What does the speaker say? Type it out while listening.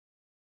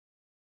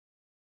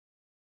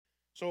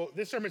So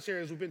this sermon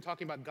series, we've been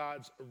talking about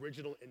God's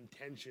original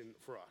intention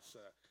for us.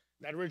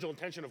 That original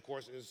intention, of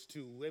course, is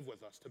to live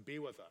with us, to be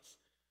with us.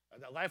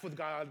 That life with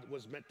God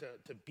was meant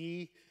to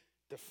be,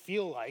 to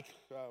feel like,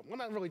 well,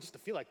 not really just to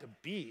feel like, to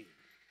be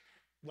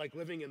like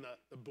living in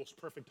the most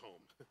perfect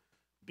home,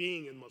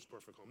 being in the most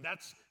perfect home.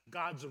 That's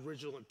God's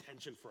original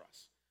intention for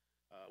us,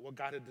 what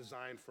God had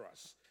designed for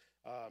us.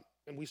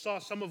 And we saw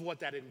some of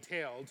what that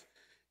entailed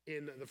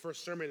in the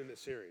first sermon in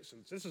this series.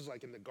 And this is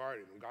like in the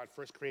garden, when God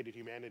first created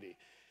humanity.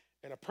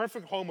 And a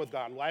perfect home with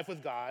God, life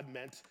with God,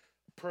 meant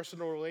a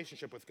personal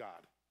relationship with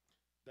God.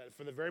 That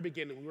from the very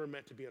beginning, we were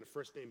meant to be on a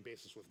first-name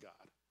basis with God.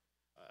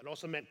 It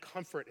also meant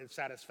comfort and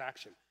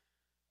satisfaction.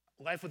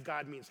 Life with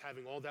God means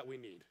having all that we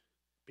need,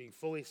 being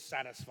fully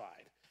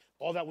satisfied,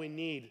 all that we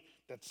need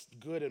that's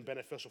good and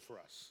beneficial for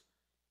us.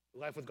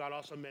 Life with God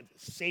also meant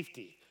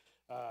safety,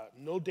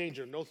 no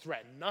danger, no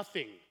threat,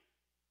 nothing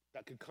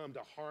that could come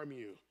to harm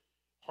you,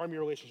 harm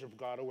your relationship with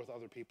God or with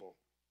other people.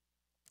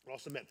 It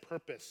also meant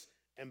purpose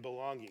and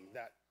belonging,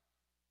 that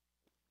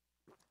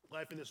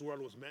life in this world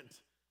was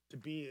meant to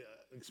be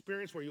an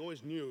experience where you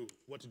always knew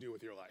what to do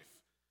with your life.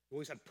 You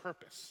always had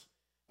purpose.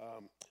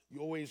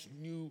 You always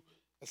knew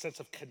a sense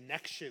of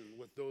connection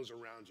with those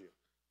around you.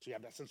 So you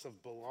have that sense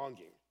of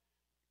belonging.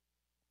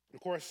 Of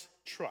course,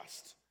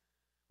 trust.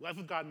 Life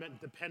with God meant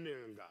depending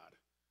on God,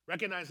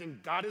 recognizing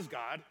God is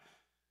God,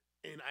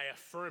 and I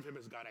affirm him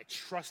as God. I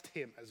trust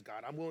him as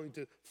God. I'm willing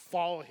to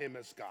follow him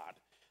as God.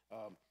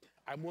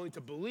 I'm willing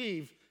to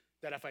believe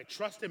that if I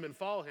trust him and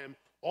follow him,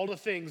 all the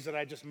things that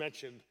I just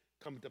mentioned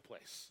come into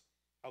place.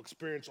 I'll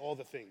experience all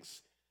the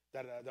things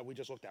that we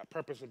just looked at: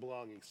 purpose and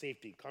belonging,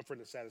 safety, comfort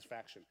and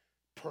satisfaction,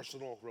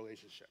 personal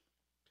relationship.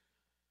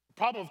 The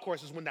problem, of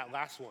course, is when that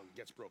last one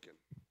gets broken.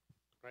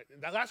 Right?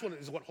 And that last one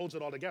is what holds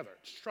it all together.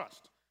 It's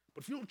trust.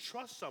 But if you don't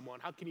trust someone,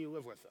 how can you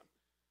live with them?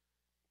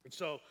 And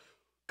so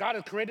God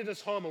has created this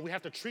home, and we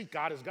have to treat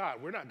God as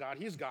God. We're not God.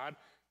 He's God.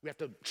 We have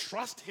to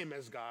trust him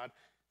as God.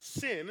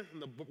 Sin,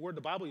 and the word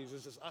the Bible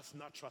uses, is us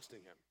not trusting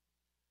him.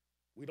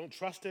 We don't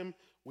trust him.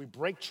 We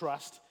break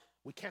trust.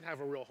 We can't have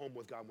a real home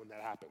with God when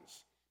that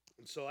happens.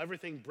 And so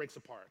everything breaks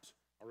apart.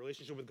 Our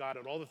relationship with God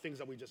and all the things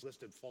that we just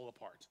listed fall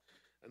apart.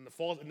 And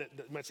you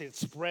might say it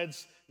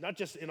spreads not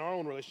just in our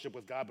own relationship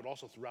with God, but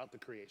also throughout the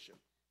creation.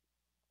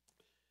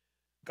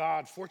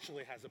 God,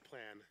 fortunately, has a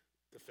plan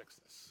to fix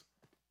this.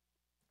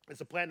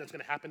 It's a plan that's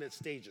going to happen in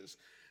stages.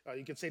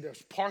 You could say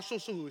there's partial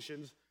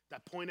solutions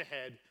that point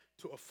ahead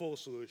to a full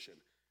solution.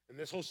 In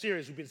this whole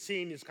series, we've been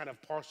seeing these kind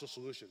of partial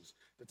solutions: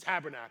 the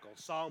tabernacle,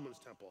 Solomon's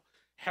temple,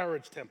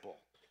 Herod's temple.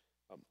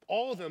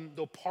 All of them,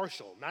 though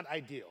partial, not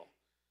ideal,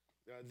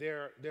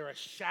 they're a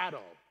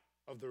shadow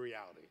of the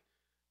reality.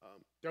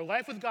 Their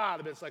life with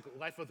God, but it's like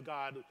life with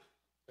God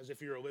as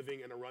if you were living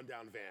in a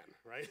rundown van,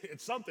 right?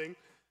 It's something,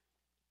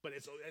 but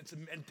it's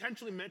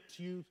intentionally meant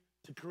to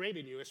create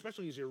in you,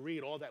 especially as you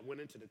read all that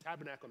went into the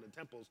tabernacle and the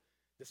temples,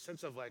 this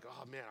sense of like,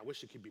 oh man, I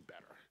wish it could be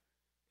better.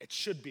 It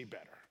should be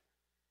better.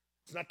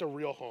 It's not the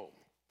real home.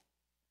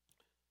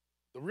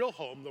 The real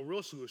home, the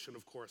real solution,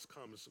 of course,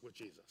 comes with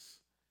Jesus.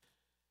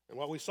 And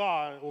what we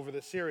saw over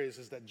this series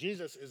is that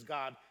Jesus is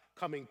God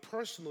coming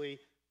personally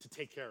to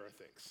take care of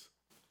things.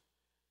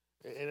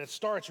 And it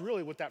starts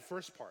really with that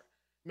first part.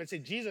 I mean, say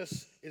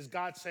Jesus is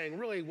God saying,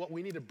 really, what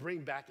we need to bring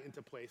back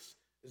into place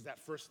is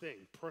that first thing: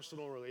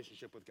 personal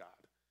relationship with God.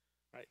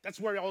 Right? That's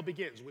where it all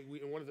begins.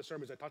 In one of the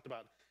sermons I talked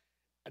about,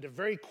 at the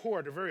very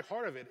core, the very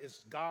heart of it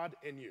is God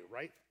and you,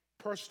 right?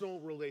 Personal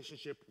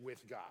relationship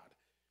with God.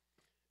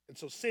 And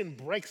so sin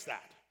breaks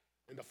that,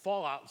 and the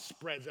fallout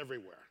spreads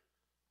everywhere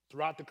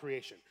throughout the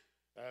creation.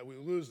 We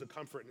lose the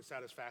comfort and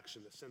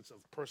satisfaction, the sense of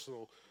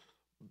personal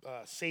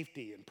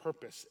safety and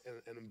purpose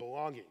and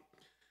belonging.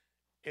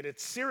 And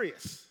it's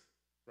serious,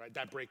 right,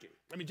 that breaking.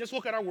 I mean, just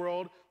look at our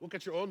world, look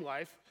at your own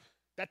life.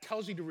 That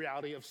tells you the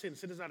reality of sin.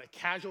 Sin is not a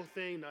casual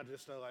thing, not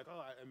just like,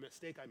 oh, a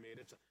mistake I made.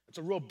 It's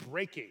a real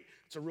breaking.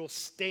 It's a real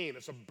stain.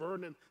 It's a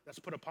burden that's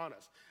put upon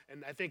us.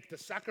 And I think the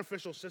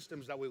sacrificial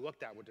systems that we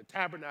looked at with the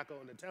tabernacle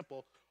and the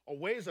temple are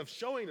ways of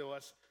showing to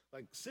us,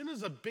 like, sin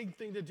is a big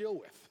thing to deal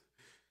with.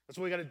 That's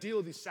why we got to deal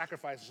with these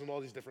sacrifices and all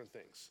these different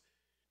things.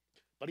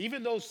 But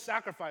even those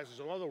sacrifices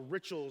and all the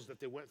rituals that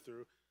they went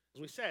through,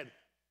 as we said,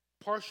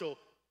 partial,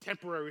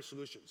 temporary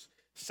solutions.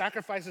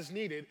 Sacrifices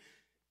needed.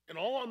 And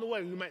all on the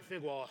way, we might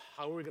think, well,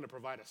 how are we going to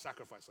provide a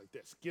sacrifice like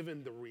this,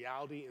 given the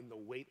reality and the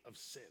weight of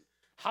sin?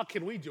 How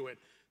can we do it?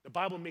 The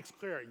Bible makes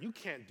clear you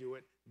can't do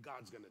it.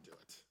 God's going to do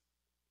it.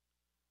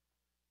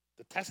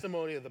 The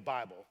testimony of the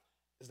Bible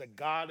is that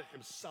God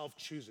himself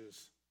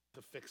chooses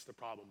to fix the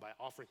problem by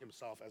offering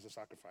himself as a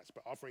sacrifice,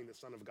 by offering the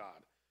Son of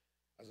God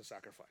as a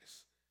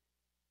sacrifice.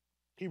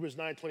 Hebrews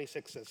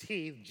 9:26 says,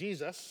 he,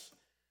 Jesus,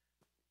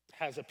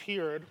 has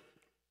appeared.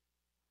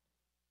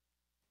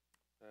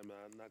 I'm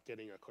not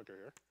getting a clicker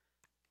here.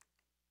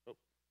 Oh.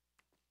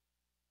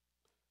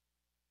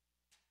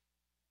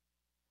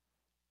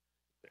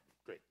 There,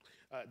 great.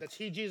 That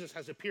he, Jesus,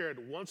 has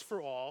appeared once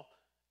for all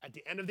at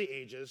the end of the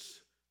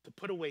ages to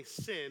put away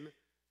sin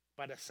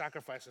by the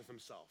sacrifice of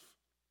himself.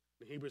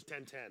 In Hebrews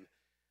 10:10.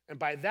 And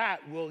by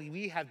that,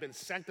 we have been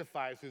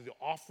sanctified through the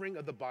offering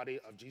of the body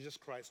of Jesus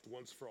Christ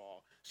once for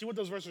all. See what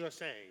those verses are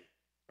saying,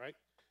 right?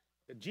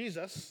 That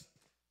Jesus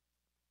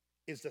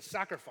is the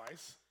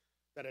sacrifice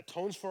that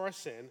atones for our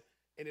sin,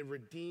 and it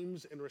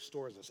redeems and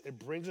restores us. It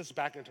brings us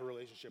back into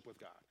relationship with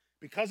God.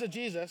 Because of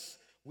Jesus,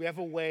 we have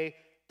a way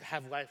to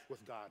have life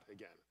with God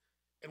again.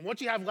 And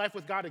once you have life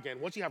with God again,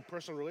 once you have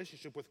personal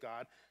relationship with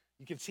God,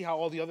 you can see how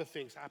all the other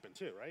things happen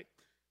too, right?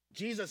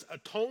 Jesus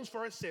atones for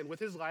our sin with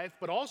his life,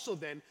 but also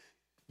then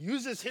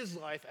uses his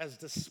life as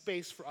the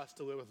space for us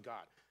to live with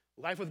God.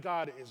 Life with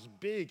God is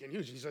big and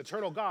huge. He's an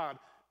eternal God.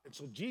 And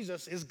so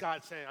Jesus is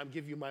God saying, I'm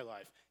giving you my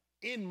life.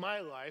 In my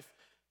life,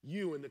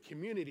 you and the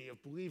community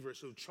of believers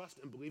who trust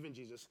and believe in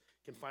Jesus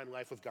can find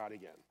life with God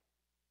again.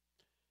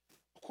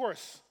 Of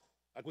course,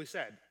 like we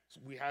said,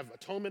 we have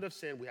atonement of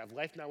sin. We have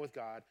life now with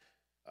God,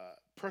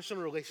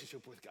 personal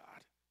relationship with God.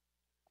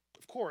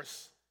 Of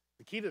course,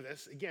 the key to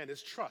this, again,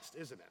 is trust,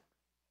 isn't it?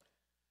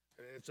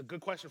 And it's a good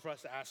question for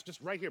us to ask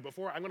just right here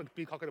before I'm going to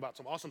be talking about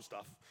some awesome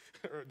stuff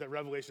that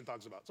Revelation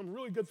talks about, some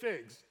really good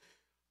things.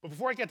 But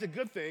before I get to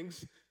good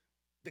things,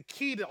 the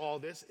key to all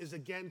this is,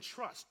 again,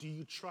 trust. Do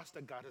you trust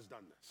that God has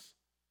done this?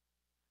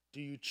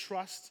 Do you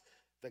trust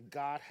that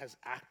God has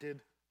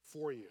acted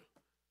for you?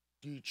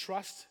 Do you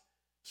trust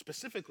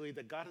specifically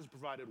that God has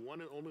provided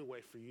one and only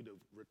way for you to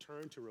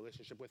return to a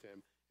relationship with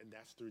him, and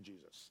that's through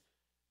Jesus?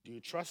 Do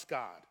you trust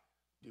God?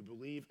 Do you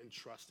believe and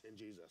trust in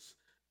Jesus?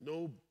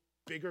 No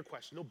bigger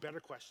question, no better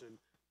question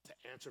to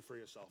answer for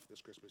yourself this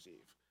Christmas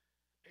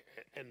Eve.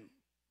 And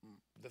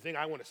the thing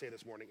I want to say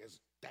this morning is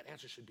that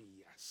answer should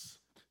be yes.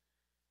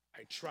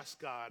 I trust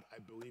God. I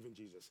believe in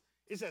Jesus.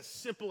 It's as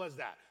simple as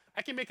that.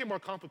 I can make it more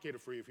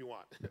complicated for you if you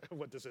want,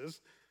 what this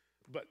is.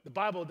 But the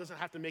Bible doesn't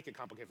have to make it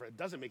complicated for us. It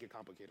doesn't make it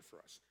complicated for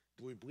us.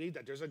 Do we believe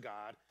that there's a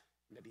God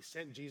and that he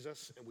sent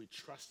Jesus, and we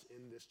trust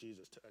in this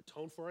Jesus to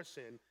atone for our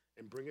sin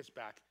and bring us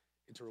back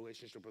into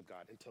relationship with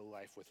God, into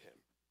life with him?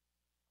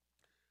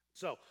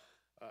 So,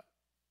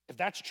 if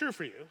that's true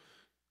for you,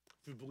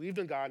 if you've believed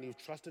in God and you've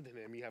trusted in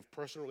him, you have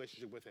personal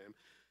relationship with him,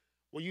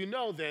 well, you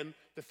know then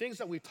the things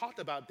that we've talked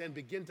about then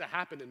begin to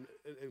happen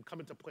and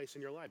come into place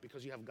in your life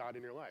because you have God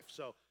in your life.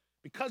 So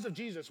because of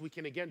Jesus, we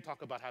can again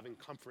talk about having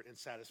comfort and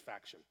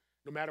satisfaction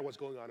no matter what's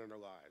going on in our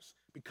lives.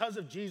 Because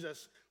of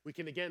Jesus, we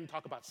can again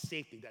talk about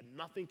safety, that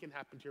nothing can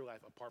happen to your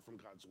life apart from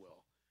God's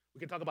will. We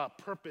can talk about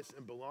purpose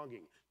and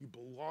belonging. You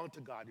belong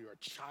to God. You're a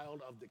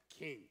child of the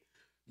King.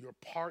 You're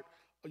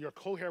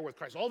co-heir with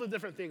Christ. All the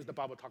different things the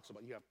Bible talks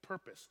about. You have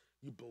purpose.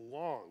 You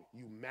belong.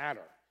 You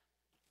matter.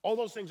 All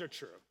those things are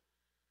true.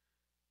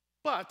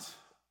 But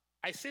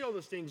I say all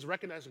those things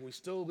recognizing we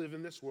still live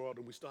in this world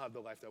and we still have the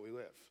life that we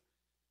live.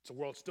 It's a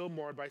world still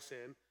marred by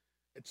sin.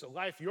 It's a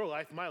life, your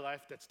life, my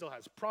life, that still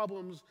has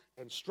problems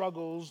and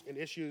struggles and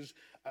issues.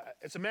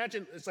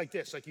 It's like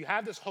this. Like you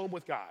have this home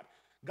with God.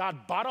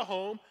 God bought a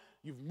home.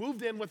 You've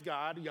moved in with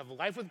God. You have a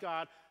life with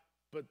God.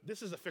 But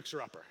this is a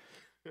fixer-upper.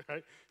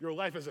 Right? Your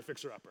life is a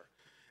fixer-upper.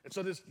 And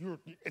so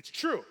it's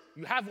true.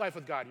 You have life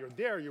with God. You're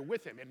there. You're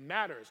with him. It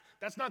matters.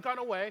 That's not gone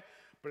away.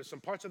 But there's some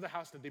parts of the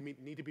house that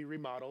need to be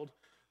remodeled.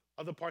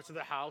 Other parts of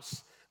the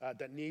house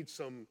that need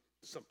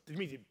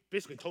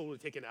basically totally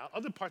taken out.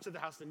 Other parts of the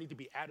house that need to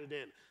be added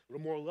in. A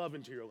little more love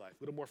into your life.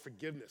 A little more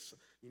forgiveness.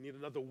 You need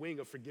another wing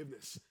of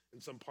forgiveness in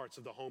some parts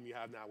of the home you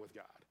have now with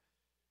God.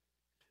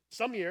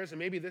 Some years, and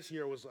maybe this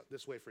year was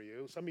this way for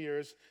you. Some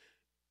years,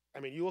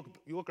 you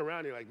look around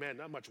and you're like, man,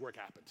 not much work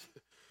happened.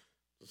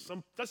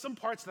 There's some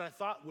parts that I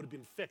thought would have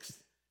been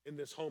fixed in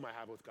this home I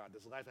have with God,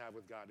 this life I have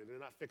with God, and they're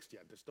not fixed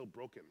yet. They're still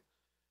broken.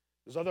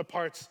 There's other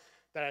parts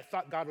that I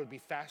thought God would be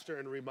faster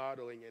in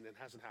remodeling, and it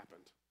hasn't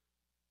happened.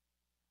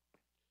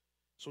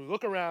 So we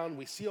look around,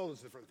 we see all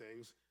those different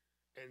things,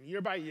 and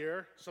year by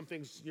year,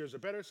 years are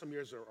better, some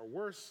years are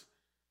worse,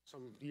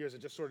 some years are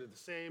just sort of the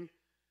same.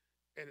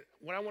 And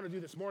what I want to do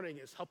this morning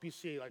is help you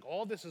see, like,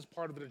 all this is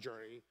part of the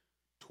journey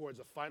towards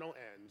a final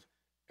end.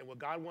 And what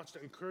God wants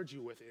to encourage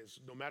you with is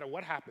no matter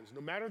what happens,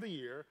 no matter the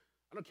year,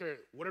 I don't care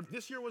what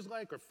this year was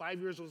like or 5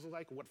 years was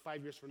like or what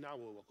 5 years from now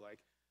will look like,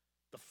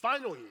 the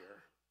final year,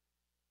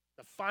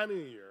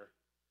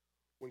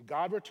 when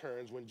God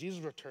returns, when Jesus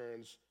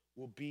returns,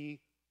 will be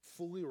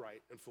fully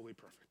right and fully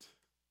perfect.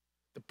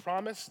 The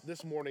promise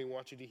this morning I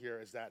want you to hear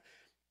is that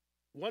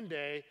one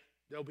day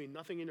there'll be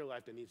nothing in your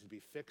life that needs to be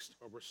fixed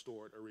or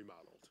restored or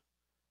remodeled.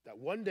 That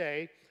one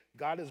day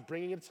God is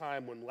bringing a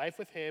time when life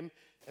with him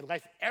and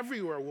life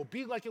everywhere will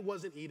be like it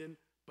was in Eden,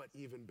 but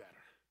even better.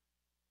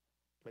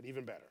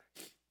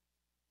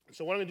 And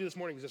so what I'm going to do this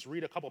morning is just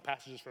read a couple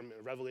passages from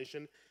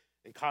Revelation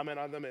and comment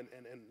on them and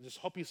just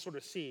help you sort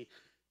of see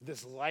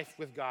this life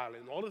with God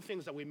and all the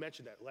things that we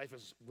mentioned that life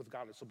with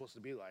God is supposed to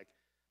be like,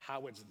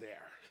 how it's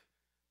there,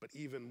 but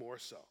even more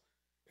so.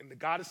 And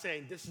God is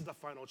saying this is the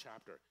final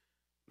chapter.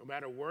 No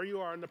matter where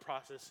you are in the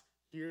process,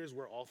 here's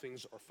where all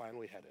things are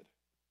finally headed.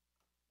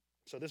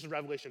 So this is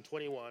Revelation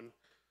 21,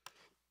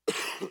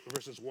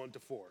 verses 1 to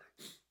 4.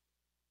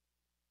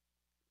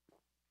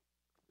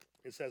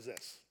 It says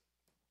this.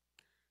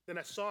 Then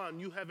I saw a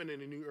new heaven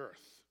and a new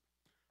earth.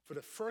 For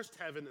the first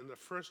heaven and the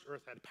first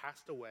earth had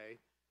passed away,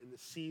 and the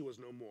sea was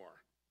no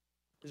more.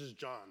 This is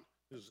John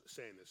who's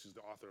saying this. He's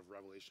the author of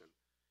Revelation.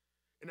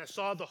 And I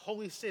saw the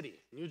holy city,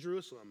 New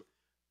Jerusalem,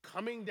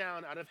 coming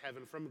down out of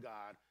heaven from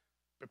God,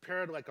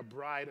 prepared like a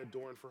bride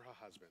adorned for her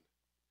husband.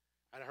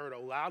 And I heard a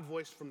loud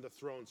voice from the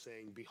throne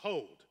saying,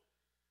 "Behold,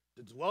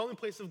 the dwelling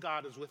place of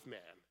God is with man.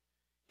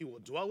 He will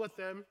dwell with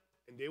them,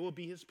 and they will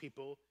be his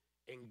people,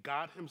 and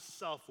God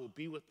himself will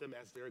be with them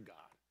as their God.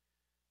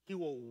 He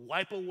will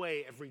wipe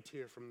away every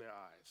tear from their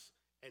eyes,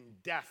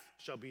 and death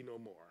shall be no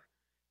more.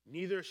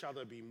 Neither shall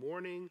there be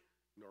mourning,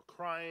 nor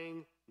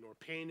crying, nor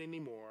pain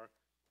anymore,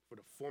 for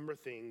the former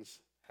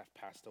things have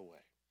passed away."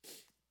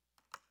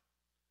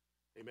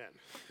 Amen.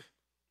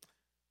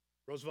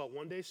 Roosevelt,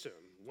 one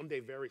day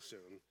very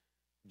soon,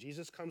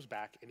 Jesus comes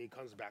back, and he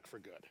comes back for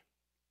good.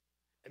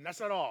 And that's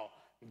not all.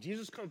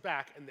 Jesus comes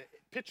back, and the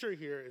picture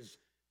here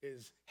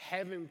is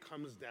heaven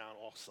comes down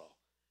also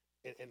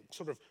and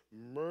sort of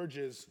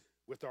merges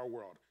with our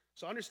world.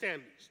 So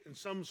understand, in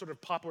some sort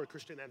of popular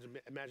Christian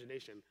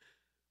imagination,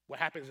 what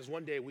happens is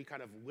one day we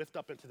kind of lift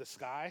up into the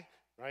sky,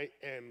 right?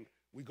 And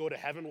we go to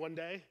heaven one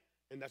day,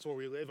 and that's where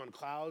we live on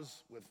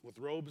clouds with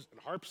robes and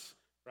harps,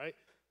 right?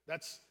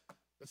 That's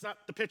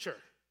not the picture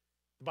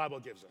the Bible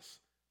gives us.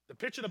 The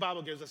picture the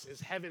Bible gives us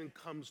is heaven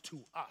comes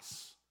to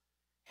us.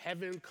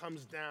 Heaven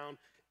comes down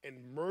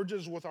and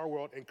merges with our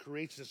world and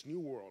creates this new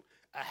world,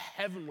 a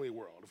heavenly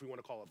world, if we want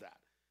to call it that.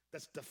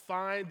 That's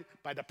defined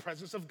by the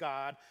presence of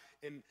God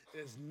and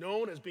is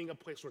known as being a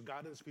place where God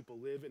and his people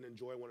live and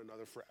enjoy one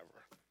another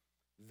forever.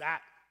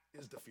 That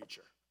is the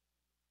future.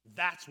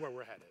 That's where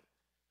we're headed.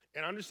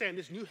 And understand,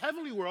 this new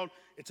heavenly world,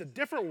 it's a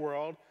different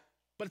world,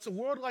 but it's a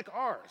world like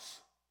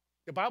ours.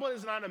 The Bible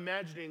is not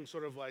imagining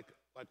sort of like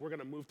we're going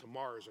to move to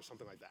Mars or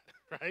something like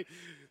that, right?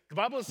 The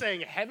Bible is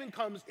saying heaven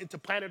comes into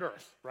planet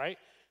Earth, right?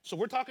 So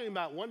we're talking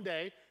about one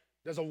day,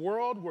 there's a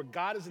world where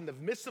God is in the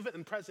midst of it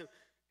and present.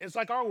 It's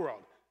like our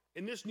world.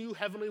 In this new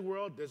heavenly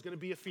world, there's going to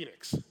be a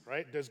Phoenix,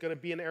 right? There's going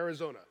to be an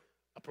Arizona,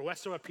 a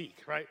Puerto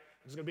Peak, right?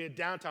 There's going to be a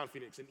downtown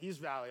Phoenix, an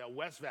East Valley, a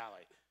West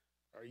Valley,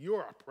 or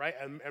Europe, right?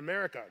 And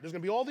America. There's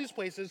going to be all these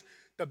places.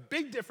 The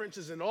big difference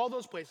is in all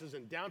those places,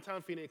 in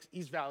downtown Phoenix,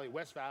 East Valley,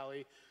 West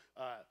Valley,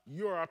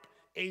 Europe,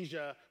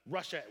 Asia,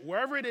 Russia,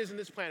 wherever it is in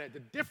this planet, the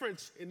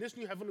difference in this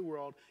new heavenly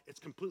world, it's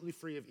completely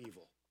free of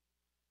evil,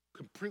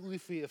 completely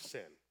free of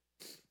sin,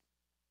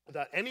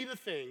 without any of the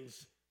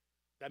things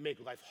that make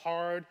life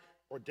hard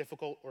or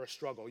difficult or a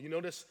struggle. You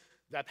notice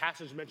that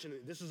passage mentioned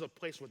this is a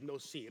place with no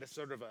sea. That's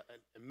sort of a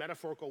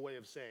metaphorical way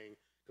of saying,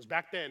 because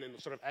back then in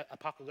sort of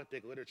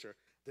apocalyptic literature,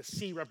 the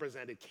sea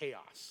represented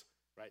chaos,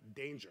 right?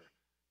 Danger.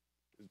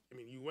 I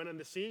mean, you went on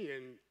the sea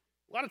and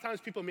a lot of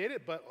times people made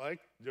it, but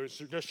like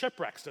there's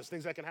shipwrecks, there's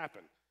things that can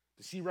happen.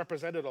 The sea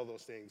represented all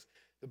those things.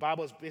 The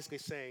Bible is basically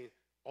saying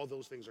all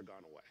those things are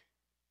gone away.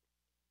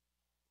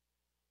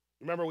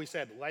 Remember we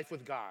said life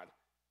with God,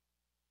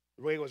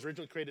 the way it was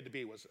originally created to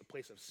be, was a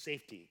place of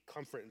safety,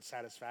 comfort, and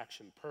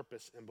satisfaction,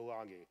 purpose, and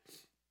belonging.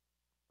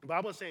 The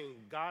Bible is saying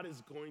God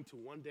is going to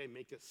one day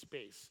make a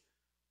space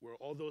where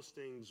all those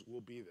things will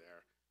be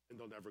there and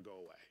they'll never go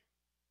away.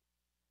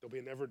 There'll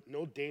be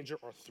no danger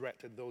or threat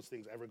to those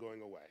things ever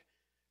going away.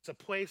 It's a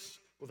place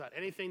without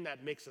anything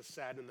that makes us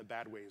sad in the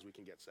bad ways we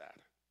can get sad.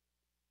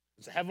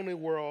 It's a heavenly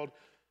world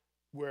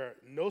where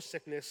no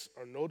sickness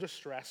or no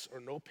distress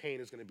or no pain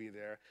is going to be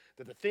there.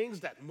 That the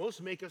things that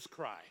most make us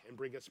cry and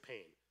bring us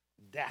pain,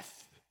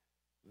 death,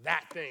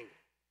 that thing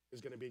is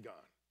going to be gone.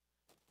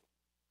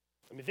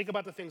 I mean, think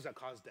about the things that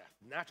cause death.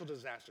 Natural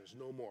disasters,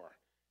 no more.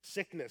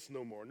 Sickness,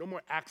 no more. No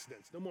more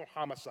accidents, no more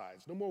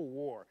homicides, no more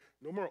war,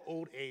 no more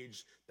old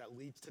age that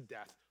leads to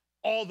death.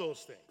 All those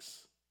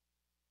things,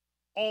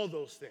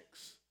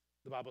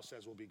 the Bible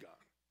says will be gone.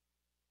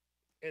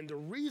 And the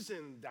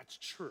reason that's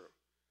true,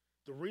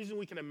 the reason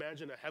we can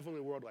imagine a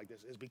heavenly world like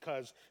this is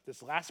because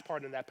this last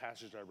part in that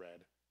passage I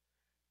read,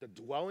 the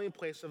dwelling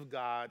place of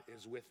God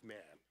is with man.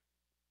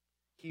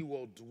 He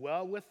will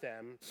dwell with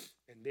them,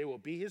 and they will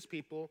be his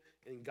people,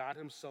 and God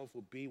himself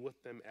will be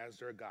with them as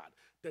their God.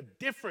 The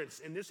difference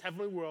in this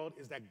heavenly world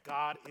is that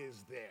God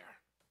is there.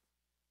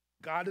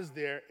 God is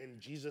there, and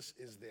Jesus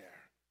is there.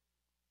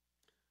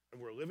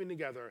 And we're living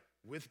together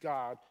with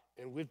God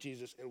and with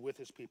Jesus and with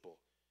his people.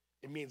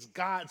 It means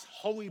God's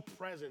holy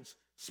presence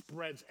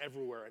spreads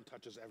everywhere and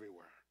touches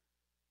everywhere.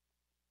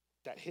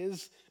 That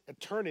his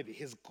eternity,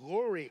 his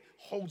glory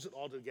holds it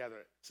all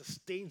together,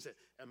 sustains it,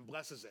 and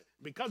blesses it.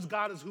 Because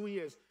God is who he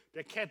is,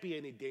 there can't be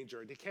any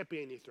danger, there can't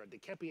be any threat, there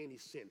can't be any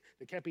sin,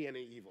 there can't be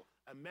any evil.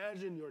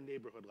 Imagine your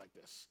neighborhood like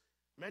this.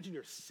 Imagine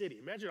your city.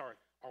 Imagine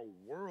our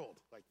world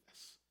like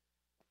this.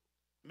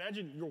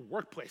 Imagine your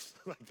workplace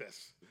like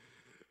this.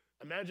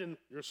 Imagine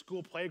your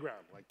school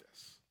playground like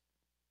this.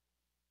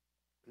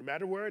 No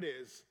matter where it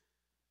is,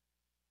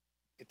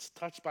 it's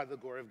touched by the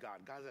glory of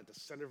God. God's at the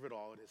center of it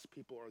all, and his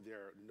people are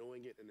there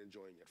knowing it and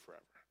enjoying it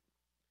forever.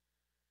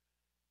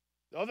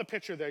 The other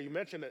picture there, you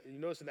mentioned that, you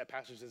notice in that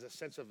passage, there's a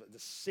sense of the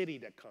city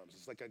that comes.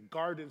 It's like a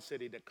garden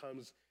city that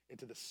comes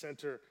into the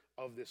center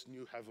of this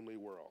new heavenly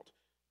world,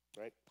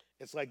 right?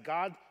 It's like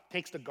God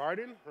takes the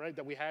garden, right,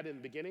 that we had in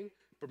the beginning,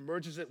 but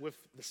merges it with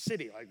the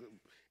city. Like,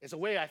 it's a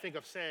way, I think,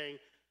 of saying,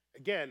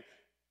 again,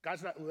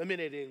 God's not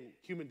eliminating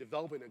human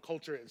development and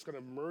culture. It's going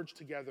to merge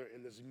together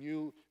in this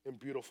new and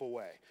beautiful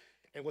way.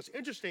 And what's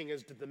interesting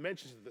is the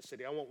dimensions of the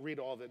city. I won't read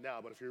all of it now,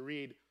 but if you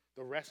read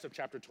the rest of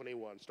chapter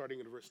 21, starting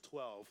in verse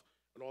 12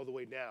 and all the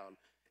way down,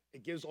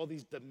 it gives all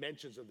these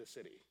dimensions of the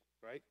city,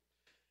 right?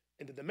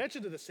 And the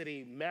dimensions of the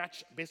city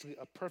match basically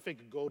a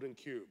perfect golden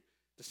cube,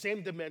 the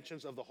same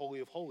dimensions of the Holy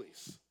of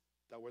Holies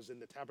that was in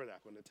the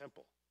tabernacle, in the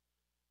temple.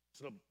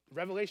 So the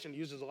Revelation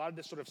uses a lot of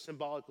this sort of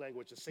symbolic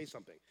language to say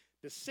something.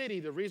 The city,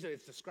 the reason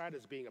it's described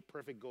as being a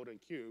perfect golden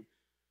cube,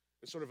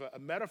 is sort of a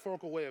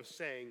metaphorical way of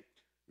saying,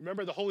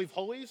 remember the Holy of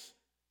Holies?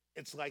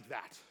 It's like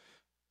that.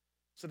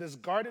 So this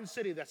garden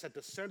city that's at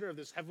the center of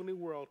this heavenly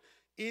world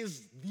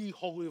is the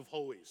Holy of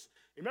Holies.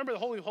 Remember, the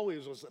Holy of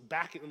Holies was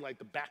back in like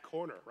the back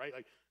corner, right?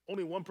 Like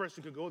only one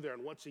person could go there,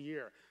 and once a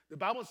year. The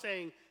Bible is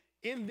saying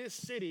in this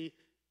city,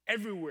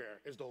 everywhere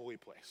is the holy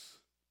place.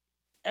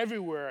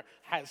 Everywhere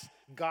has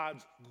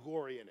God's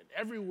glory in it.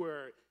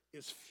 Everywhere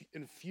is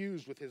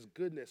infused with his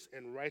goodness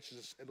and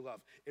righteousness and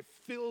love. It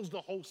fills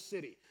the whole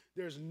city.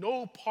 There's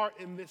no part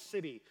in this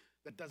city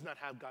that does not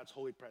have God's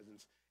holy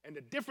presence. And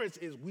the difference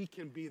is we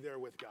can be there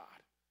with God.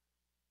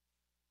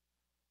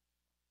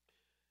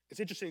 It's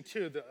interesting,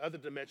 too, the other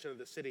dimension of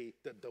the city,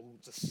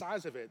 the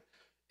size of it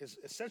is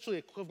essentially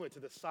equivalent to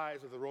the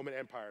size of the Roman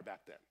Empire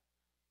back then.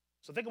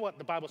 So think of what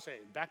the Bible's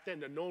saying. Back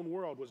then, the known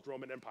world was the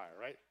Roman Empire,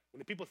 right? When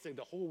the people think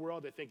the whole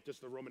world, they think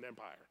just the Roman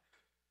Empire.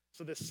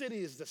 So the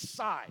city is the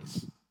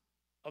size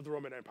of the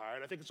Roman Empire.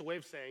 And I think it's a way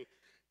of saying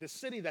the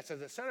city that's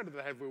at the center of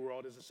the heavenly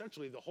world is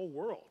essentially the whole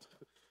world.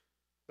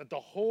 That the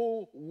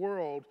whole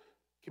world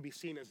can be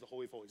seen as the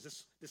Holy of Holies.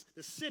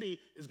 This city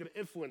is going to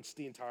influence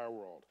the entire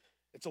world.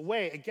 It's a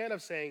way, again,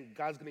 of saying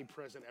God's going to be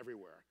present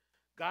everywhere.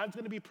 God's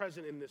going to be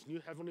present in this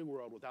new heavenly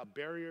world without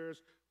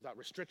barriers, without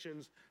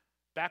restrictions.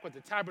 Back with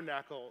the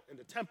tabernacle in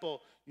the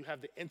temple, you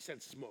have the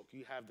incense smoke,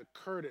 you have the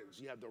curtains,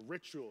 you have the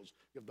rituals,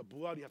 you have the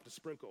blood you have to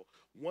sprinkle.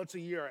 Once a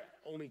year,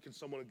 only can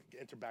someone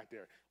enter back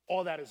there.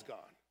 All that is gone.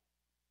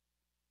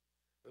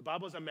 The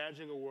Bible is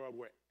imagining a world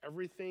where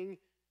everything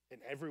and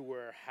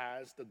everywhere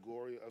has the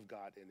glory of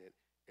God in it,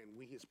 and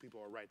we, his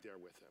people, are right there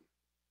with him.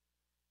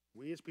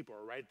 We, his people,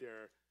 are right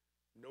there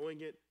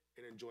knowing it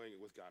and enjoying it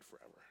with God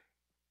forever.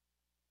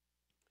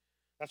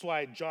 That's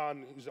why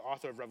John, who's the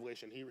author of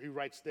Revelation, he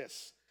writes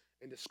this.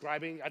 In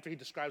describing, after he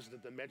describes the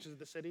dimensions of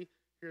the city,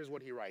 here's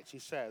what he writes. He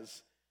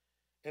says,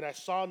 "And I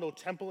saw no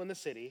temple in the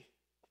city,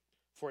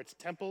 for its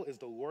temple is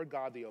the Lord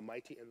God, the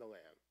Almighty, and the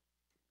Lamb.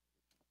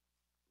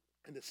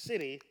 And the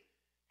city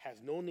has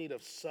no need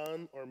of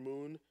sun or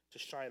moon to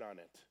shine on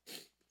it,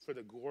 for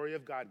the glory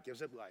of God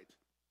gives it light,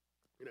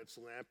 and its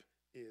lamp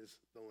is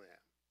the Lamb."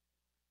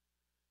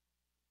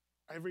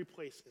 Every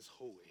place is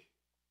holy.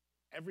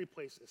 Every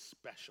place is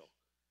special.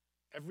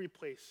 Every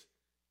place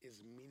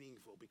is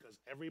meaningful because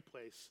every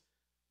place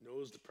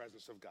knows the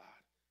presence of God.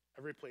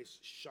 Every place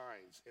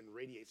shines and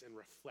radiates and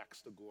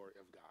reflects the glory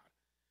of God.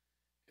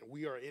 And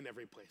we are in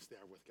every place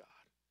there with God.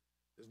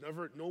 There's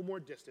no more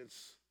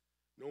distance,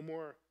 no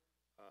more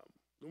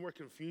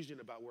confusion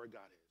about where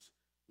God is.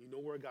 You know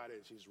where God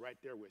is. He's right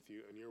there with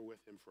you, and you're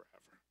with him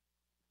forever.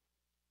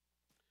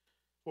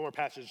 One more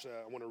passage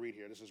I want to read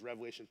here. This is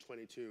Revelation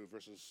 22,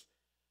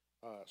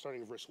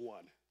 starting in verse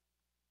 1.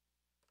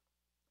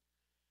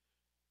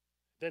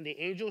 "Then the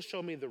angel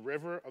showed me the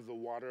river of the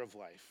water of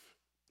life,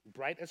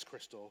 bright as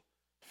crystal,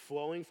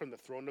 flowing from the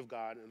throne of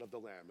God and of the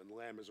Lamb." And the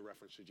Lamb is a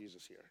reference to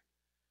Jesus here.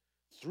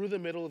 "Through the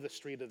middle of the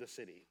street of the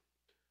city.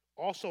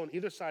 Also on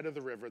either side of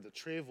the river, the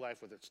tree of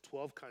life with its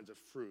 12 kinds of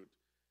fruit,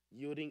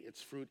 yielding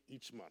its fruit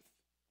each month.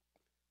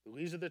 The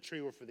leaves of the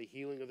tree were for the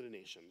healing of the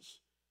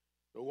nations.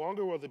 No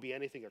longer will there be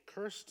anything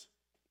accursed,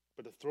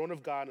 but the throne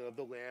of God and of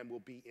the Lamb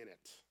will be in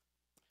it.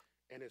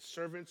 And his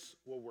servants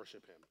will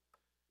worship him.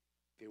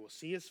 They will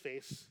see his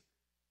face,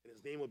 and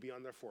his name will be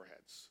on their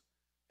foreheads,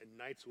 and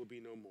nights will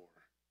be no more.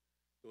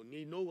 They will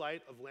need no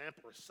light of lamp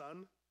or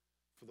sun,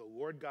 for the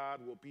Lord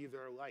God will be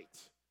their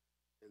light,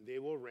 and they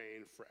will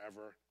reign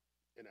forever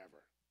and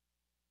ever."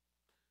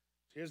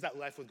 So here's that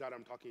life with God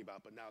I'm talking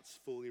about, but now it's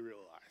fully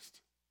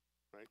realized,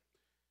 right?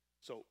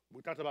 So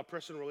we talked about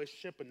personal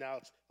relationship, but now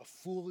it's a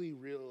fully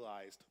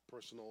realized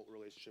personal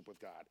relationship with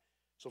God.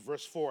 So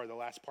verse 4, the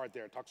last part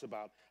there, talks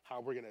about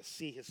how we're going to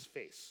see his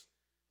face,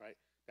 right?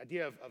 The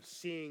idea of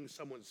seeing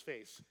someone's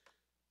face.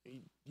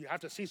 You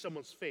have to see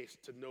someone's face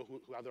to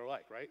know how they're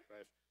like, right?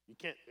 You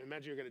can't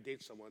imagine you're going to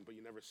date someone, but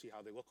you never see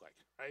how they look like,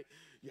 right?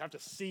 You have to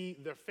see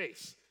their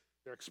face,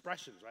 their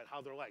expressions, right?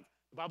 How they're like.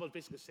 The Bible is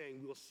basically saying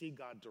we will see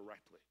God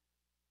directly,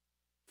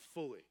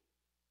 fully,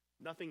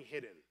 nothing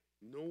hidden.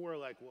 Nowhere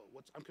like,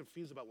 I'm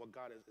confused about what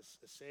God is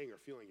saying or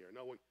feeling here.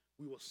 No,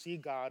 we will see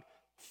God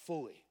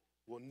fully.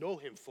 We'll know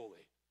him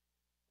fully.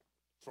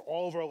 For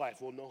all of our life,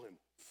 we'll know him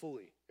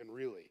fully and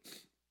really.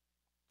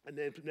 And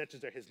then it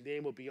mentions there, his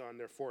name will be on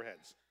their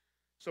foreheads.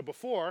 So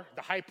before,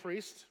 the high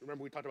priest,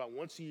 remember we talked about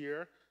once a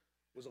year,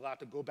 was allowed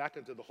to go back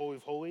into the Holy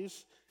of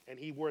Holies, and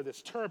he wore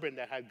this turban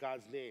that had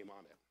God's name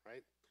on it,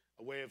 right?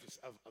 A way of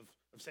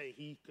saying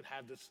he could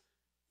have this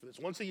For this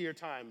once a year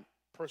time,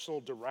 personal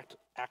direct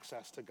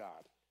access to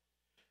God.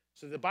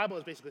 So the Bible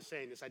is basically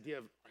saying this idea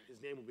of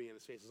his name will be in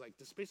his face is like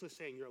this basically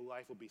saying your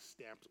life will be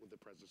stamped with the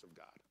presence of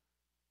God.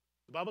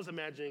 The Bible is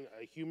imagining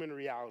a human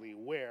reality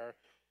where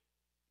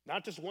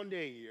not just one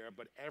day a year,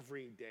 but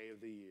every day of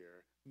the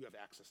year, you have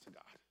access to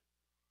God.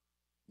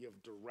 You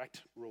have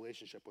direct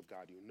relationship with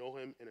God. You know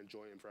him and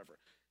enjoy him forever.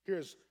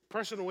 Here's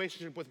personal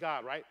relationship with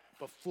God, right?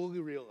 But fully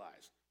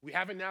realized. We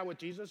have it now with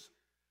Jesus,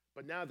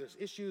 but now there's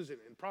issues and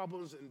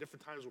problems and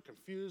different times we're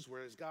confused,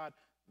 whereas God,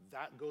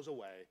 that goes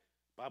away.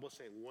 The Bible is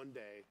saying one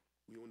day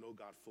we will know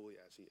God fully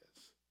as he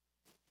is.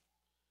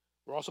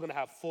 We're also going to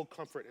have full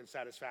comfort and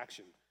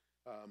satisfaction.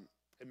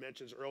 It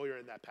mentions earlier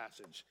in that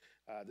passage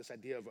this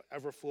idea of an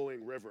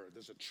ever-flowing river.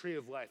 There's a tree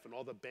of life and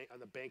all on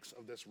the banks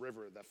of this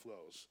river that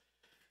flows.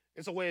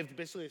 It's a way of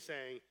basically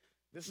saying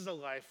this is a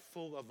life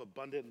full of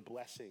abundant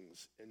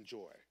blessings and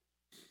joy.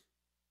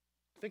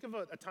 Think of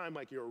a time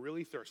like you're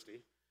really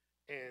thirsty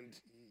and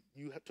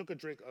you took a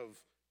drink of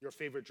your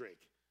favorite drink,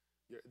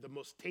 the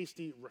most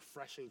tasty,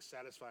 refreshing,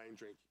 satisfying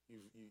drink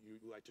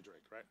you like to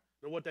drink, right?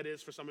 Know what that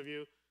is for some of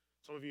you?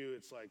 Some of you,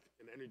 it's like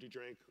an energy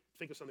drink.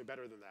 Think of something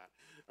better than that,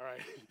 all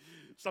right?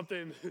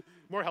 Something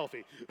more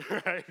healthy,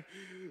 right?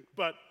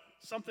 But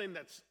something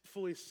that's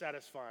fully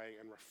satisfying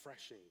and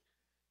refreshing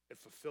and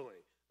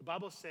fulfilling. The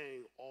Bible's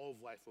saying all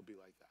of life will be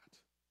like that.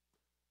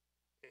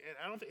 And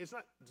I don't think, it's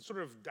not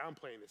sort of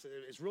downplaying this.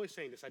 It's really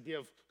saying this idea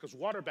of, because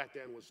water back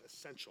then was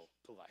essential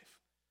to life.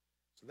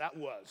 So that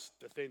was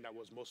the thing that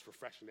was most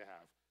refreshing to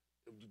have.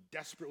 You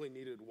desperately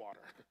needed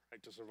water,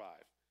 right, to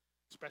survive,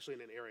 especially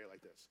in an area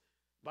like this.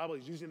 The Bible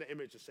is using the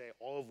image to say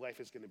all of life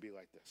is going to be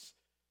like this.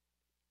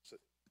 So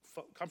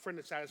comfort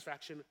and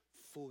satisfaction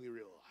fully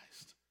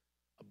realized.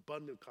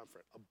 Abundant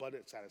comfort,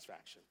 abundant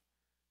satisfaction.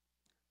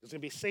 There's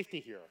going to be safety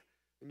here.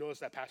 You notice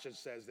that passage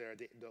says there,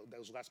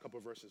 those last couple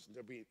of verses,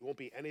 there won't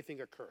be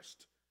anything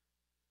accursed.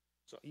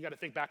 So you got to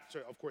think back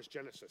to, of course,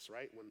 Genesis,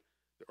 right? When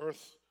the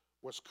earth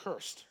was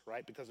cursed,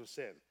 right, because of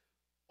sin.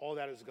 All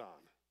that is gone.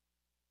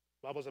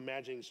 The Bible's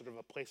imagining sort of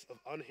a place of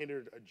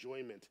unhindered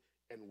enjoyment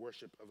and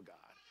worship of God.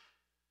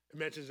 It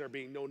mentions there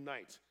being no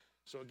night.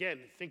 So again,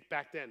 think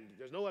back then.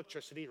 There's no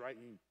electricity, right?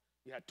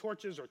 You had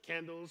torches or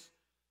candles.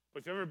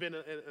 But if you've ever been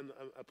in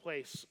a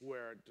place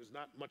where there's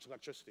not much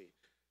electricity,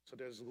 so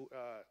there's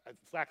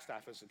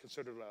Flagstaff is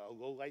considered a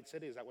low-light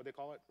city. Is that what they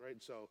call it, right?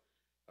 So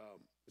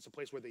it's a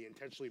place where they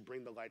intentionally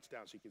bring the lights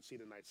down so you can see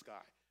the night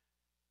sky.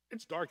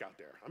 It's dark out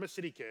there. I'm a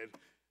city kid,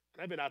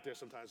 and I've been out there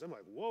sometimes. I'm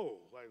like, whoa,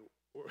 like,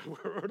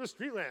 where are the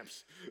street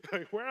lamps?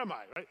 Like, where am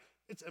I, right?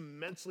 It's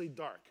immensely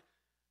dark.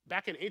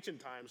 Back in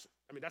ancient times,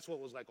 I mean, that's what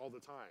it was like all the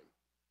time.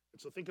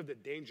 And so think of the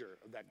danger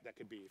of that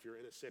could be if you're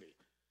in a city,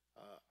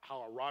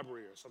 how a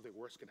robbery or something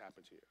worse can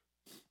happen to you.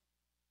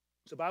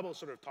 So the Bible is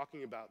sort of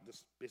talking about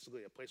this,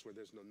 basically a place where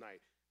there's no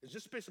night. It's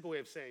just a basic way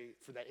of saying,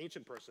 for that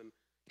ancient person,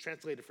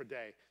 translated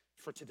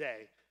for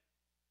today,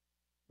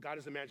 God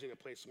is imagining a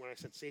place, when I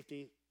said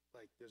safety,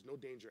 like there's no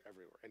danger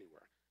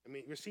anywhere. I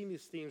mean, you're seeing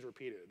these themes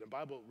repeated. The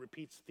Bible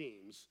repeats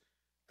themes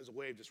as a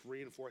way of just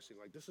reinforcing,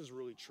 like, this is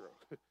really true.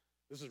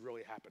 This is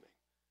really happening.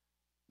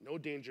 No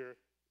danger,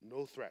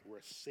 no threat.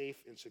 We're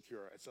safe and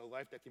secure. It's a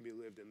life that can be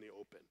lived in the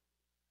open.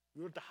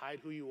 You don't have to hide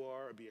who you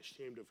are or be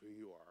ashamed of who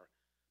you are.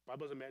 The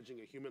Bible is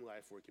imagining a human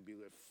life where it can be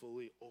lived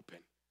fully open.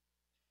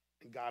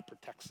 And God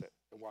protects it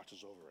and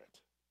watches over it.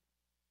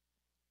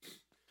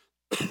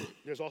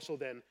 There's also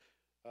then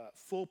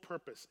full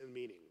purpose and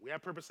meaning. We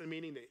have purpose and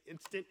meaning the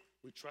instant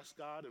we trust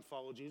God and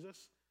follow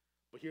Jesus.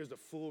 But here's the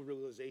full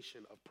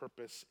realization of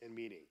purpose and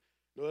meaning.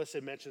 Notice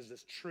it mentions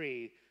this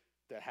tree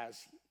that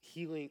has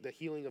healing, the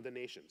healing of the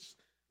nations.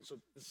 And so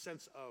the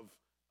sense of,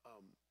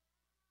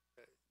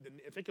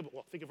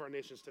 think of our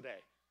nations today.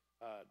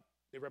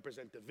 They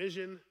represent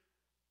division,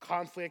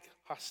 conflict,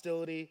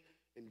 hostility,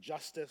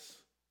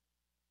 injustice.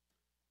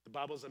 The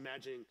Bible's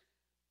imagining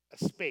a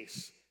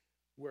space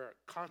where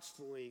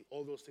constantly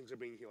all those things are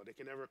being healed. They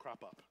can never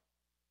crop up.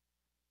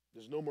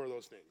 There's no more of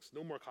those things.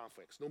 No more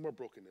conflicts, no more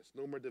brokenness,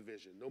 no more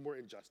division, no more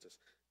injustice.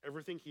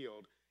 Everything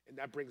healed, and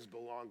that brings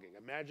belonging.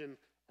 Imagine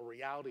a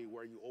reality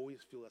where you always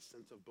feel a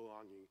sense of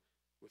belonging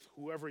with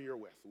whoever you're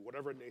with,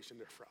 whatever nation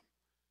they're from.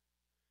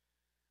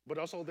 But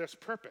also there's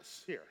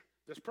purpose here.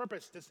 There's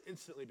purpose just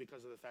instantly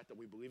because of the fact that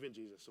we believe in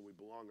Jesus, so we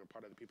belong and are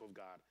part of the people of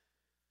God.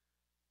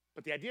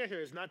 But the idea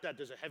here is not that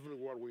there's a heavenly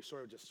world where we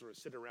sort of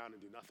sit around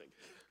and do nothing,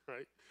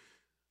 right?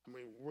 I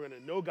mean, we're going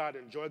to know God,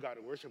 enjoy God,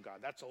 and worship God.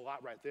 That's a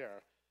lot right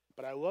there.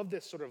 But I love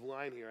this sort of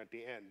line here at the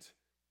end.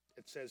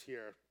 It says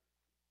here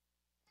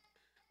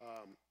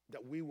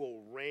that we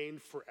will reign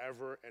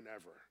forever and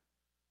ever.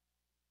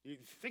 You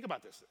think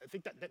about this. I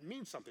think that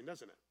means something,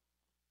 doesn't it?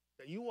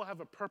 That you will have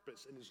a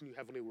purpose in this new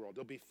heavenly world.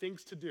 There'll be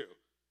things to do.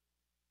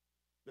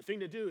 The thing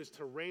to do is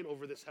to reign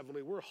over this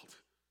heavenly world.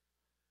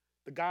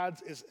 The God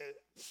is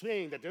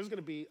saying that there's going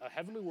to be a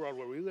heavenly world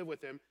where we live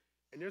with him,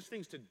 and there's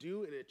things to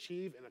do and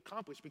achieve and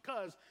accomplish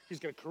because he's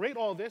going to create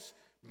all this,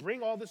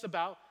 bring all this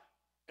about,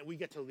 and we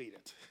get to lead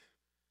it.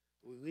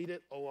 We lead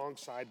it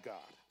alongside God.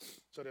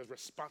 So there's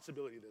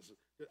responsibility.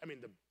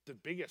 The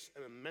biggest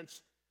and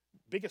immense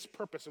biggest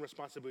purpose and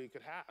responsibility you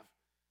could have,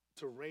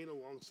 to reign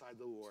alongside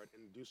the Lord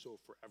and do so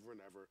forever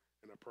and ever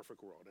in a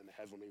perfect world, in a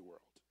heavenly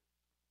world.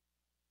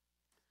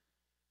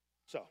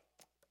 So,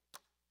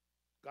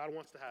 God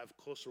wants to have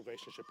close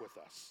relationship with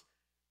us.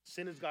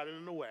 Sin has gotten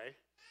in the way,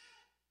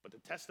 but the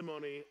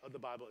testimony of the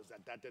Bible is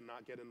that that did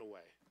not get in the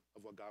way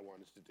of what God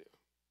wanted to do.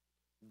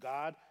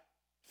 God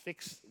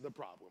fixed the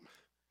problem.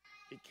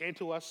 He came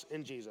to us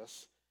in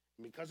Jesus,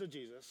 and because of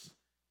Jesus,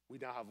 we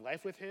now have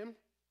life with him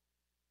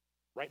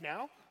right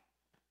now,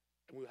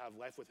 and we have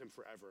life with him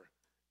forever.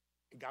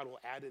 And God will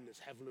add in this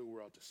heavenly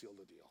world to seal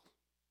the deal.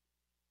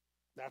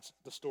 That's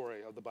the story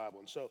of the Bible.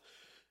 And so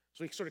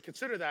we sort of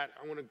consider that.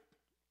 I want to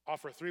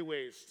offer 3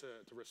 ways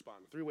to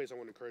respond. 3 ways I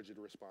want to encourage you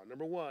to respond.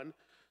 Number 1,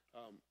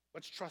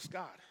 let's trust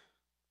God.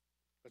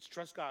 Let's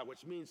trust God,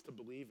 which means to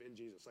believe in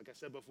Jesus. Like I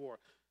said before,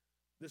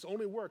 this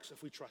only works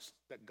if we trust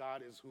that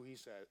God is who he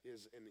says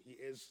is, and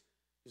he's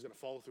going to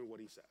follow through what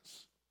he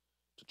says.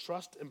 To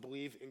trust and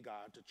believe in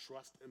God, to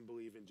trust and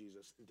believe in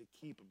Jesus, and to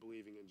keep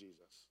believing in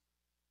Jesus.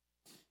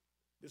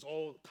 This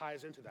all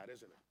ties into that,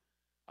 isn't it?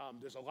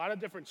 There's a lot of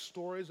different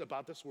stories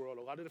about this world,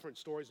 a lot of different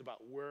stories about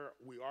where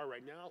we are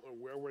right now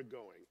and where we're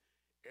going.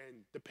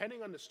 And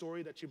depending on the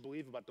story that you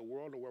believe about the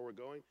world and where we're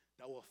going,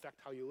 that will affect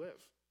how you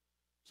live.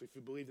 So if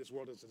you believe this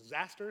world is a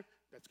disaster,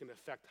 that's going to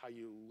affect how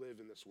you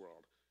live in this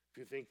world. If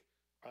you think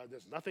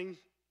there's nothingness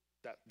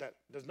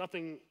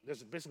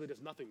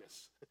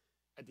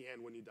at the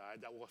end when you die,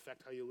 that will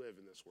affect how you live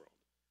in this world.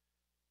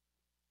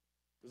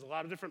 There's a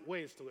lot of different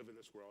ways to live in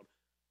this world.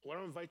 What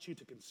I invite you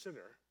to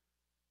consider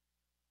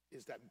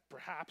is that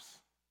perhaps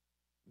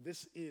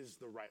this is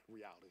the right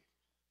reality,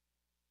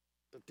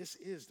 that this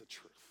is the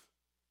truth,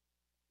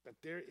 that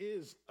there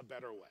is a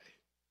better way,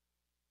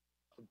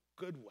 a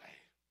good way,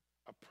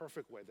 a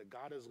perfect way that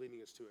God is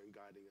leading us to and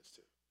guiding us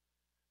to.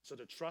 So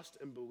to trust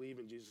and believe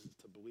in Jesus is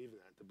to believe in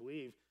that, to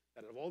believe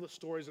that of all the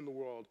stories in the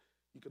world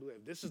you could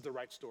live, this is the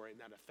right story, and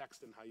that affects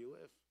then how you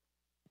live.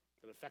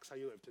 That affects how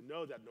you live. To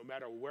know that no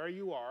matter where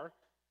you are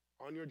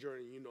on your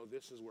journey, you know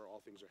this is where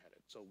all things are headed.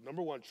 So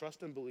number 1,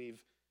 trust and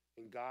believe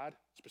in God,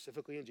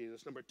 specifically in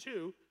Jesus. Number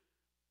two,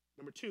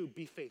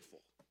 be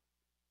faithful.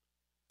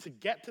 To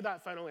get to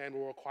that final end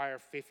will require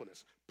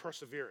faithfulness,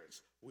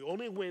 perseverance. We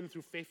only win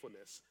through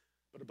faithfulness.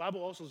 But the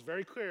Bible also is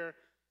very clear.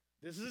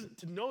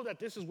 To know that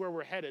this is where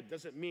we're headed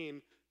doesn't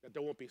mean that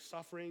there won't be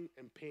suffering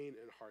and pain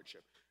and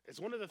hardship. It's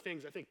one of the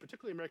things I think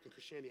particularly American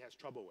Christianity has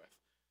trouble with.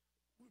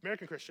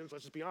 American Christians,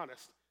 let's just be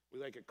honest, we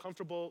like it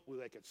comfortable, we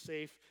like it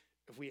safe.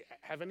 If we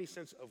have any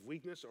sense of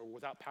weakness or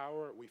without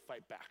power, we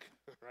fight back,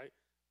 right?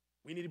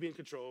 We need to be in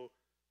control.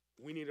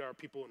 We need our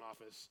people in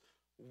office.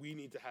 We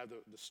need to have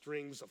the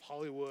strings of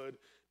Hollywood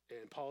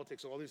and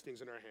politics and all these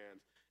things in our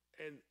hands.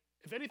 And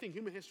if anything,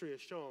 human history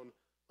has shown,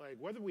 like,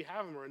 whether we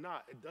have them or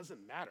not, it doesn't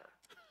matter.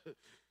 It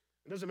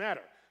doesn't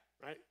matter,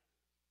 right?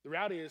 The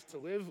reality is to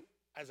live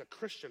as a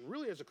Christian,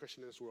 really as a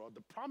Christian in this world,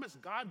 the promise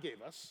God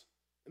gave us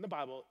in the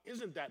Bible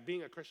isn't that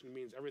being a Christian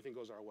means everything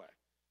goes our way.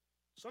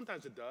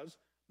 Sometimes it does.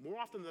 More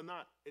often than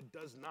not, it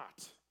does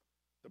not.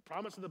 The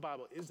promise of the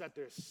Bible is that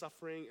there's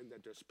suffering and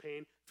that there's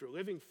pain. If you're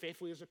living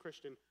faithfully as a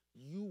Christian,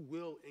 you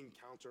will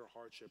encounter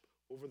hardship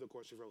over the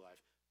course of your life.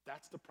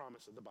 That's the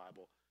promise of the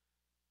Bible.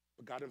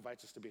 But God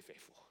invites us to be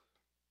faithful.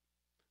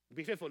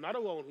 Be faithful, not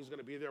alone, he's going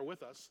to be there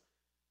with us.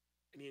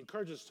 And he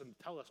encourages us to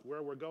tell us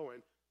where we're going.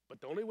 But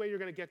the only way you're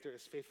going to get there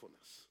is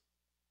faithfulness.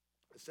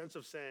 A sense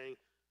of saying,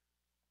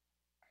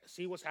 I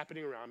see what's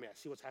happening around me, I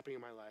see what's happening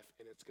in my life,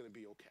 and it's going to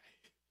be okay.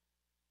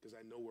 Because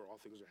I know where all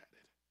things are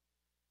headed.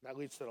 That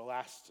leads to the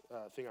last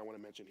thing I want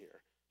to mention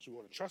here. So we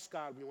want to trust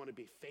God. We want to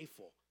be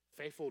faithful.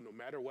 Faithful no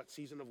matter what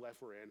season of life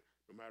we're in,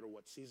 no matter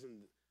what season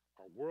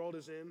our world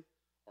is in,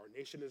 our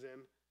nation is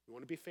in. We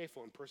want to be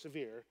faithful and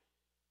persevere.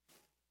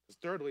 Because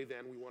thirdly,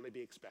 then, we want to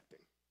be expecting.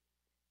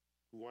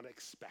 We want to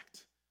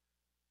expect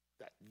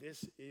that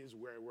this is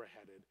where we're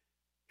headed,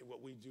 and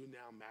what we do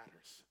now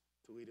matters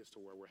to lead us to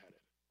where we're headed.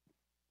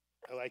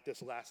 I like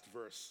this last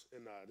verse,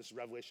 in this is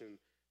Revelation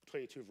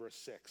 22, verse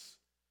 6.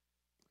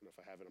 I don't know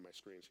if I have it on my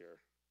screens here.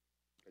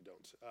 I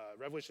don't.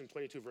 Revelation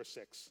 22, verse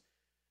 6.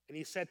 And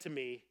he said to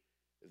me,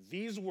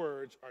 these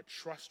words are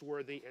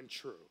trustworthy and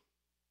true.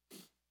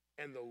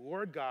 And the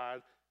Lord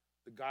God,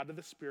 the God of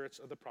the spirits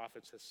of the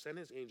prophets, has sent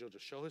his angel to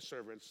show his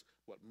servants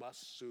what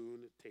must soon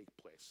take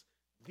place.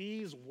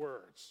 These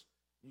words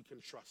you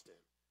can trust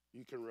in,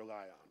 you can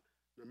rely on,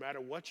 no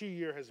matter what your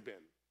year has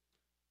been.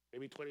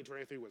 Maybe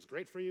 2023 was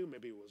great for you,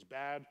 maybe it was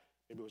bad,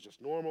 maybe it was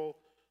just normal.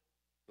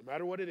 No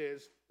matter what it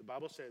is, the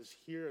Bible says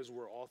here is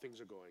where all things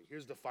are going.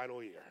 Here's the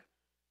final year.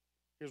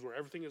 Here's where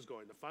everything is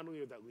going. The final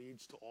year that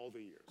leads to all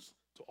the years,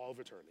 to all of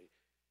eternity.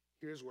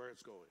 Here's where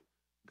it's going.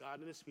 God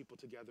and his people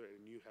together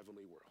in a new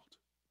heavenly world.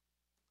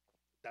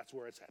 That's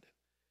where it's headed.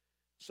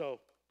 So,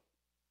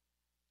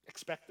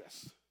 expect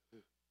this.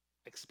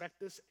 Expect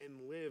this and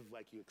live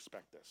like you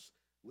expect this.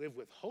 Live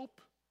with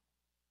hope,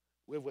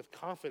 live with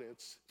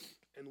confidence,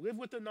 and live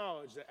with the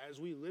knowledge that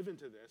as we live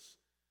into this,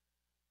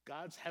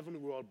 God's heavenly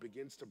world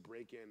begins to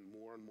break in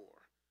more and more.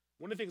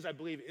 One of the things I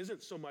believe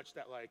isn't so much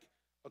that, like,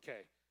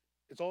 okay,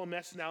 it's all a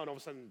mess now, and all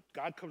of a sudden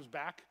God comes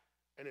back,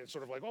 and it's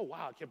sort of like, oh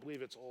wow, I can't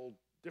believe it's all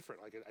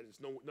different. Like it's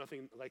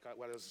nothing like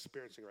what I was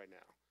experiencing right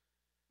now.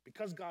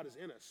 Because God is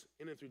in us,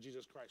 in and through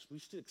Jesus Christ, we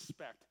should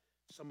expect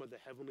some of the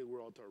heavenly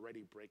world to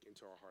already break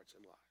into our hearts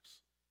and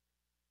lives.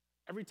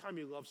 Every time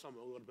you love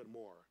someone a little bit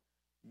more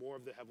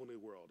of the heavenly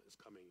world is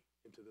coming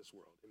into this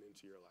world and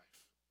into your life.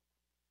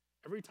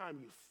 Every time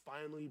you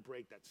finally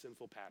break that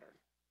sinful pattern,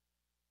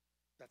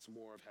 that's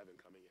more of heaven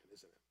coming in,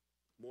 isn't it?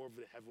 More of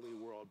the heavenly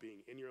world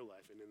being in your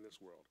life and in this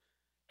world.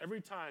 Every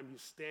time you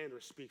stand or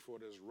speak for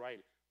what is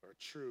right or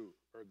true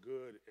or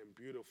good and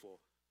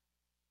beautiful,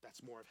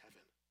 that's more of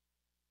heaven.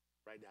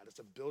 Right now, that's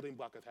a building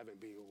block of heaven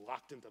being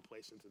locked into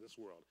place into this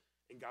world,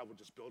 and God will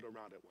just build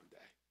around it one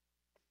day.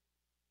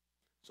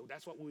 So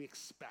that's what we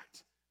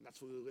expect, and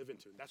that's what we live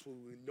into, and that's what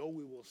we know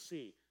we will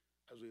see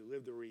as we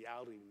live the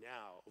reality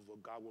now of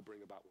what God will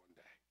bring about one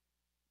day.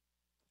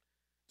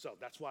 So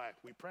that's why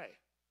we pray,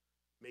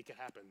 make it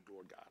happen,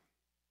 Lord God.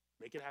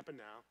 Make it happen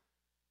now.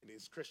 And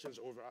these Christians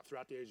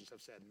throughout the ages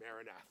have said,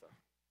 Maranatha.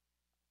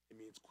 It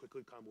means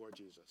quickly come, Lord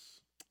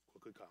Jesus.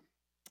 Quickly come.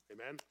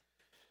 Amen?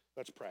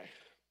 Let's pray.